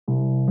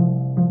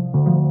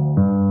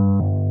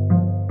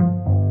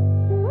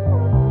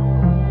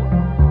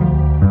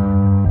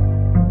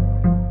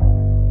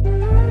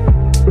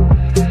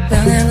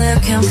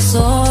I'm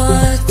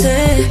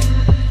salty.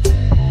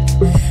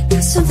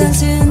 There's something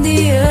in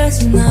the air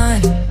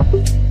tonight.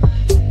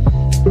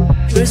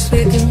 We're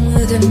speaking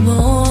with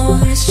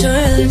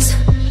emotions.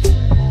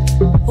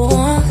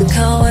 Walk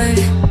away.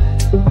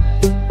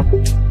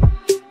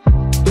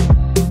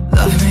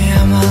 Love me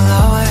at my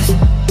lowest.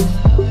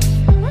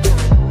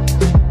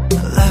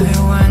 Love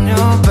you when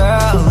you're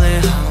barely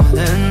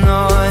holding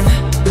on.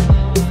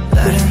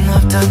 Letting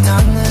up the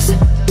darkness.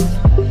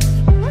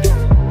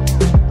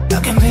 I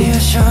can be your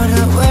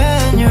shoulder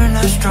when you're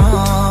not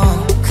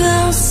strong.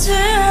 Closer,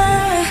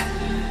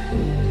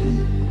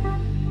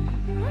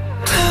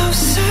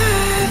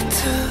 closer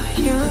to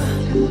you.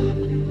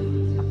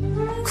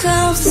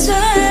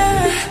 Closer,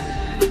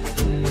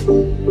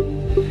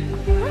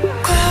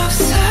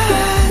 closer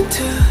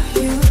to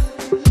you.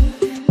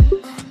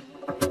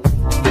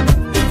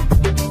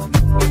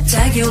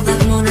 Tag you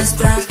like moon and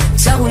splash.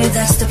 Tell me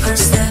that's the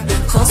first step.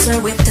 Closer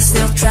with the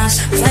still trash.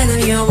 Flatter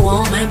your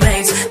wall, my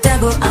breaks.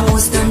 Devil, I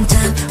was done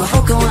 10. But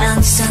how go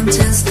on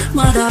sentence?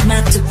 Mother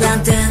meant to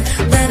blend in.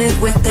 Let it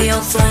with the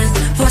old friend.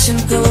 Pushing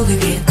through the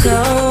get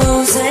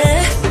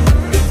closer.